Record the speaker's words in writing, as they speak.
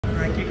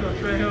RB Kiko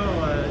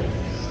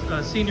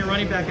Trejo, senior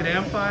running back at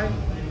Amphi.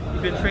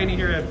 You've been training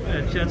here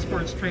at Gen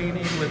Sports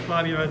Training with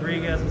Bobby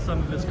Rodriguez and some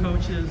of his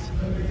coaches.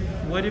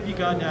 What have you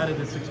gotten out of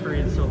this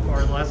experience so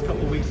far, the last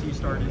couple of weeks that you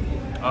started?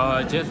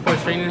 Gen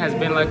Sports Training has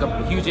been like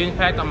a huge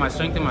impact on my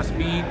strength and my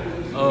speed.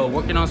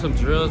 Working on some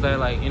drills that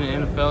like in the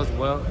NFL as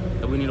well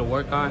that we need to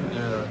work on,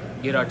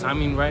 get our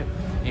timing right.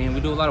 And we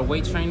do a lot of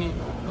weight training,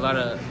 a lot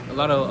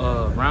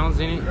of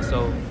rounds in it,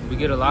 so we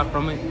get a lot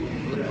from it.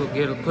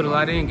 Put a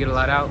lot in, get a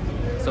lot out.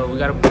 So we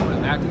got to put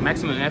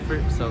maximum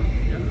effort, so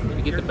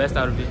we get the best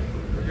out of it.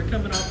 You're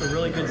coming off a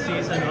really good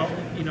season.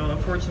 You know,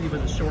 unfortunately,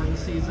 it was a shortened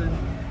season,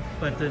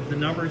 but the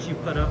numbers you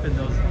put up in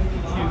those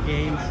 2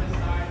 games,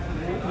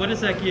 what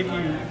does that give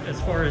you as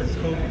far as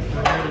hope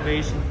or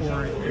motivation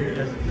for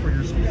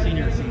your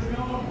senior season?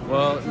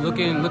 Well,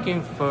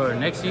 looking for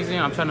next season,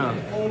 I'm trying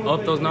to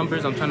up those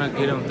numbers. I'm trying to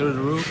get them through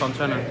the roof. I'm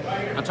trying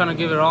to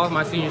give it all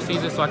my senior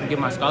season so I can get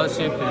my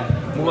scholarship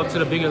and move up to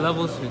the bigger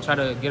levels and try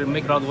to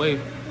make it all the way,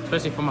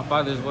 especially for my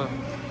father as well.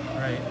 All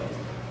right.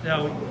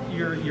 Now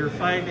you're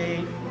 5'8".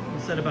 You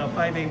said about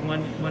 5'8",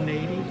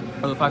 180.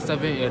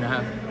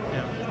 5'7.5".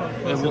 Yeah.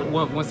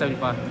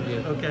 175. Yeah.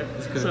 Okay.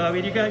 So I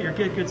mean, you got your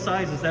good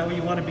size. Is that what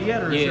you want to be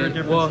at, or is there a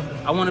difference? Well,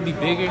 I want to be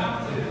bigger.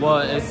 Well,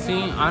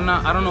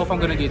 I don't know if I'm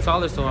gonna get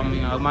taller, so I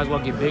mean, I might as well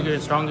get bigger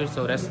and stronger.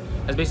 So that's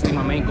basically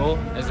my main goal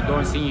as a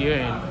going senior year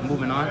and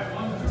moving on.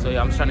 So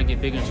yeah, I'm just trying to get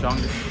bigger and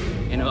stronger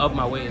and up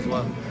my weight as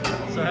well.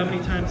 So how many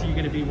times are you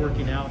going to be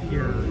working out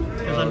here?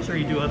 Because I'm sure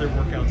you do other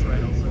workouts,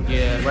 right? Also.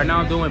 Yeah. Right now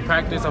I'm doing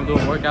practice. I'm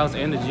doing workouts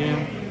and the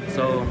gym.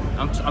 So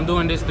I'm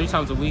doing this 3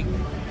 times a week.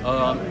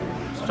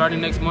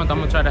 Starting next month, I'm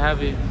gonna try to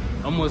have it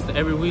almost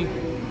every week,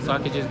 so I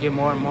can just get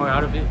more and more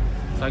out of it,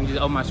 so I can just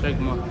up my strength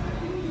more.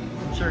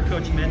 I'm sure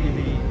Coach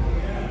Mendy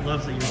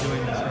loves that you're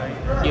doing this, right?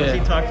 Yeah. Does he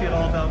talk to you at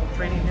all about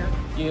training here?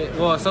 Yeah.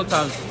 Well,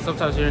 sometimes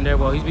here and there.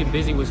 Well, he's been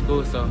busy with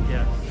school, so.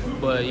 Yeah.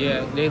 But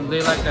yeah, they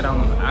like that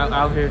I'm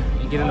out here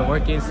and getting the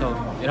work in, so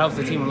it helps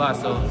the team a lot.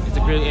 So it's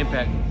a great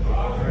impact.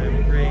 All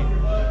right, great,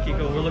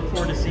 Kiko. We'll look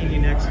forward to seeing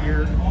you next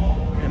year,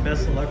 and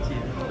best of luck to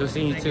you. We'll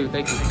see you too.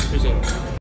 Thank you. Appreciate it.